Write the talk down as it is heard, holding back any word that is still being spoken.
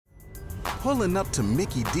Pulling up to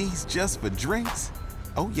Mickey D's just for drinks?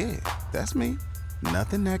 Oh yeah, that's me.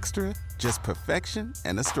 Nothing extra, just perfection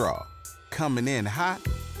and a straw. Coming in hot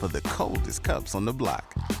for the coldest cups on the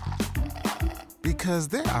block. Because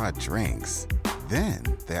there are drinks. Then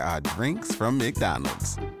there are drinks from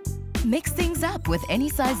McDonald's. Mix things up with any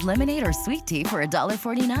size lemonade or sweet tea for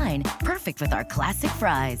 $1.49. Perfect with our classic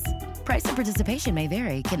fries. Price and participation may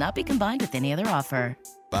vary. Cannot be combined with any other offer.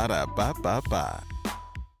 Ba-da-ba-ba-ba.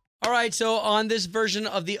 All right, so on this version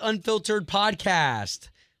of the Unfiltered podcast,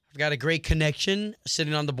 I've got a great connection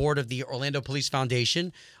sitting on the board of the Orlando Police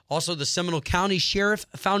Foundation, also the Seminole County Sheriff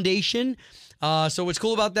Foundation. So what's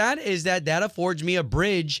cool about that is that affords me a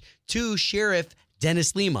bridge to Sheriff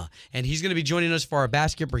Dennis Lima, and he's going to be joining us for our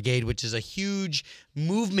Basket Brigade, which is a huge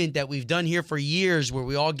movement that we've done here for years where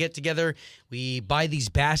we all get together. We buy these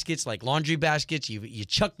baskets, like laundry baskets. You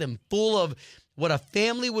chuck them full of what a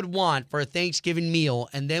family would want for a Thanksgiving meal,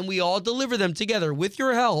 and then we all deliver them together with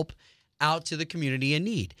your help out to the community in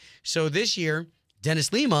need. So this year,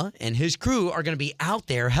 Dennis Lima and his crew are going to be out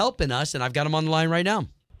there helping us, and I've got him on the line right now.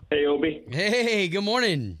 Hey, Obi. Hey, good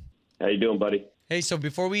morning. How you doing, buddy? Hey, so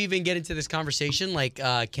before we even get into this conversation,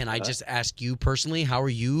 can I just ask you personally, how are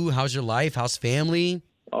you? How's your life? How's family?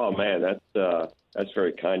 Oh man, that's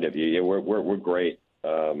very kind of you. Yeah, we're great.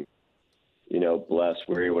 Blessed.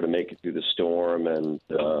 We're able to make it through the storm, and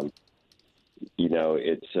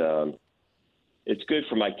it's good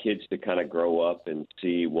for my kids to kind of grow up and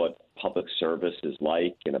see what public service is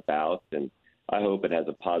like and about, and I hope it has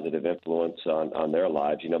a positive influence on their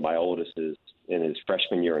lives. My oldest is in his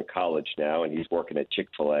freshman year in college now, and he's working at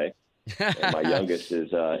Chick-fil-A. And my youngest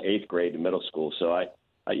is 8th grade in middle school. So I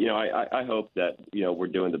hope that we're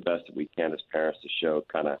doing the best that we can as parents to show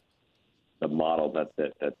kind of the model that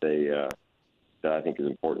I think is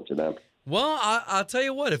important to them. Well, I'll tell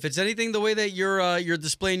you what. If it's anything the way that you're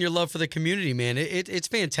displaying your love for the community, man, it's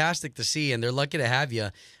fantastic to see, and they're lucky to have you.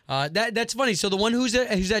 That's funny. So the one who's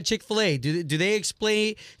at Chick-fil-A, do they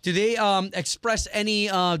express any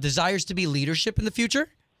desires to be leadership in the future?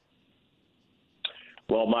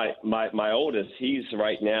 Well, my oldest, he's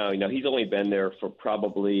right now. He's only been there for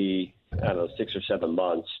probably 6 or 7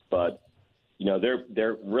 months, but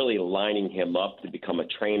they're really lining him up to become a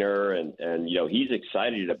trainer, and he's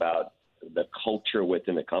excited about the culture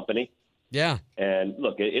within the company. Yeah. And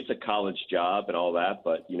look, it's a college job and all that,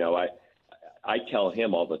 but I tell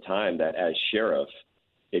him all the time that as sheriff,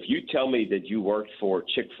 if you tell me that you worked for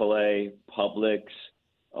Chick-fil-A, Publix,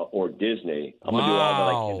 or Disney, I'm going to do all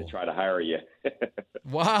that I can to try to hire you.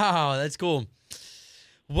 Wow, that's cool.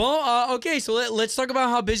 Well, okay, so let's talk about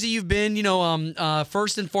how busy you've been.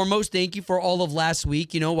 First and foremost, thank you for all of last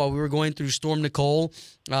week. While we were going through Storm Nicole,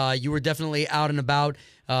 you were definitely out and about,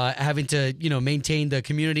 having to, maintain the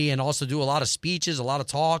community and also do a lot of speeches, a lot of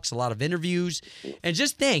talks, a lot of interviews. And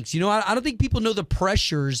just thanks. I don't think people know the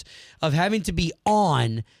pressures of having to be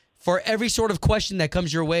on for every sort of question that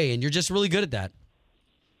comes your way, and you're just really good at that.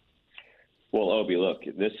 Well, Obi, look,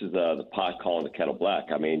 this is the pot calling the kettle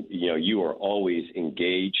black. I mean, you are always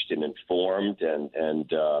engaged and informed and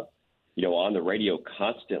on the radio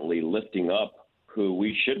constantly lifting up who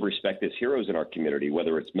we should respect as heroes in our community,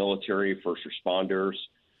 whether it's military, first responders,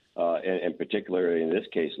 and particularly in this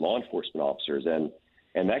case, law enforcement officers.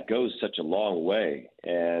 And that goes such a long way.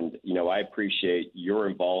 And, I appreciate your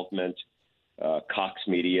involvement, Cox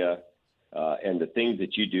Media, and the things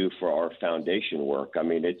that you do for our foundation work. I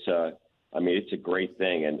mean, it's a great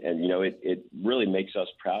thing, and it really makes us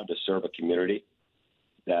proud to serve a community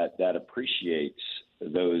that appreciates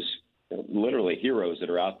those literally heroes that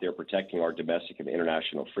are out there protecting our domestic and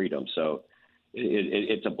international freedom. So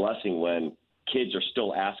it's a blessing when kids are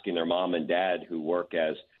still asking their mom and dad who work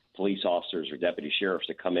as police officers or deputy sheriffs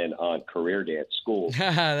to come in on career day at school.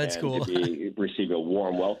 That's and cool. To receive a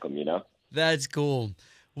warm welcome, That's cool.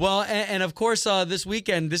 Well, and of course, this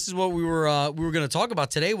weekend, this is what we were going to talk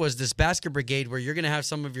about today was this basket brigade, where you're going to have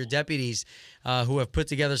some of your deputies who have put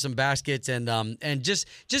together some baskets and just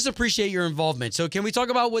appreciate your involvement. So, can we talk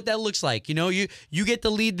about what that looks like? You get to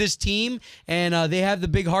lead this team, and they have the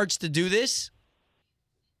big hearts to do this.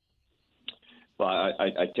 Well,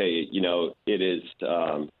 I tell you, it is,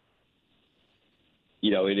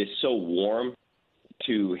 it is so warm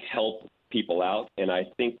to help people out, and I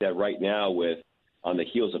think that right now on the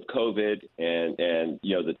heels of COVID and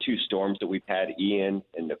the two storms that we've had, Ian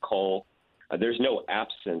and Nicole, there's no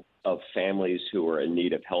absence of families who are in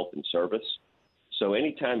need of help and service. So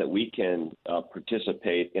anytime that we can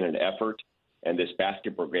participate in an effort, and this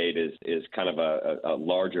basket brigade is kind of a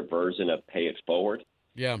larger version of Pay It Forward,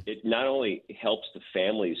 yeah, it not only helps the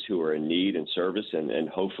families who are in need and service and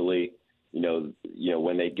hopefully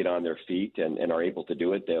when they get on their feet and are able to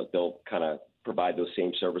do it, they'll kind of provide those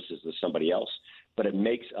same services to somebody else. But it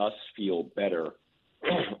makes us feel better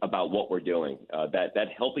about what we're doing. That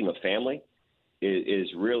helping a family is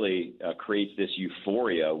really creates this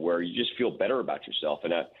euphoria where you just feel better about yourself,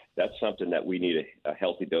 and that's something that we need a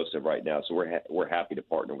healthy dose of right now. So we're happy to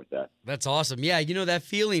partner with that. That's awesome. Yeah, that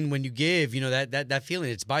feeling when you give, that feeling,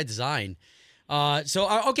 it's by design.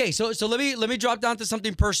 So let me drop down to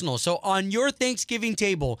something personal. So on your Thanksgiving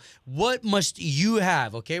table, what must you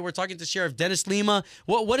have? Okay, we're talking to Sheriff Dennis Lima.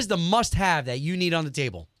 What is the must-have that you need on the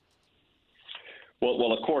table?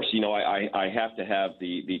 Well, of course, I have to have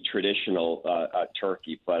the traditional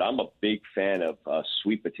turkey, but I'm a big fan of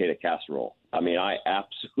sweet potato casserole. I mean, I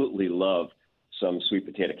absolutely love some sweet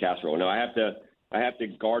potato casserole. Now, I have to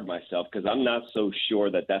guard myself because I'm not so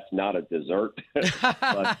sure that that's not a dessert. But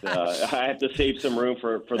I have to save some room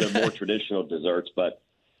for the more traditional desserts. But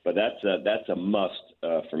that's a must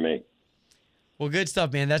for me. Well, good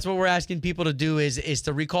stuff, man. That's what we're asking people to do is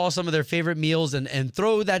to recall some of their favorite meals and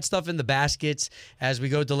throw that stuff in the baskets as we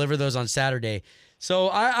go deliver those on Saturday. So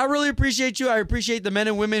I really appreciate you. I appreciate the men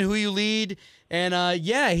and women who you lead. And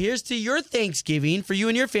here's to your Thanksgiving for you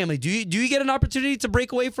and your family. Do you get an opportunity to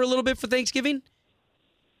break away for a little bit for Thanksgiving?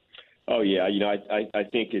 Oh yeah, I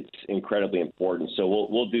think it's incredibly important. So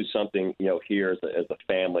we'll do something here as a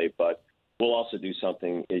family, but we'll also do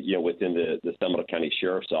something within the Seminole County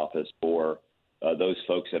Sheriff's Office for those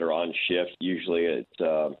folks that are on shift. Usually it's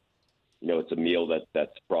a meal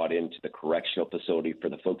that's brought into the correctional facility for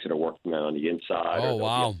the folks that are working on the inside. Oh,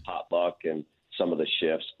 wow. Potluck and some of the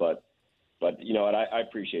shifts, but I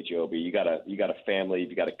appreciate you, Obi. You got a family,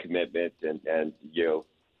 you got a commitment, and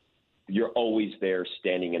you're always there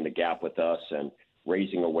standing in the gap with us and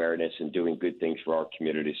raising awareness and doing good things for our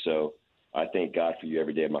community. So I thank God for you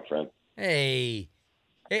every day, my friend. Hey,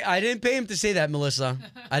 I didn't pay him to say that, Melissa.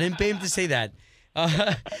 I didn't pay him to say that.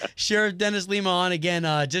 Sheriff Dennis Lima on again.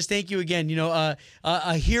 Just thank you again.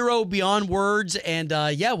 A hero beyond words. And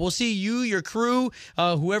we'll see you, your crew,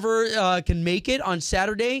 whoever can make it on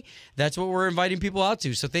Saturday. That's what we're inviting people out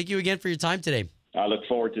to. So thank you again for your time today. I look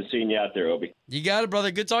forward to seeing you out there, Obi. You got it,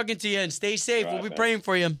 brother. Good talking to you, and stay safe. All right, we'll be man. praying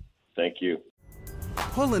for you. Thank you.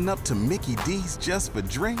 Pulling up to Mickey D's just for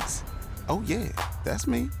drinks? Oh yeah, that's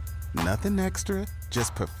me. Nothing extra,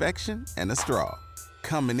 just perfection and a straw.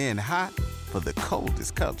 Coming in hot for the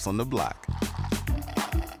coldest cups on the block.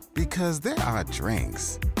 Because there are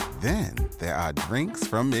drinks. Then there are drinks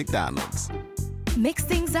from McDonald's. Mix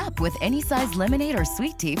things up with any size lemonade or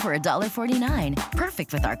sweet tea for $1.49.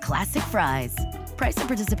 Perfect with our classic fries. Price and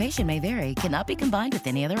participation may vary. Cannot be combined with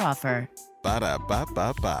any other offer.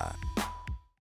 Ba-da-ba-ba-ba.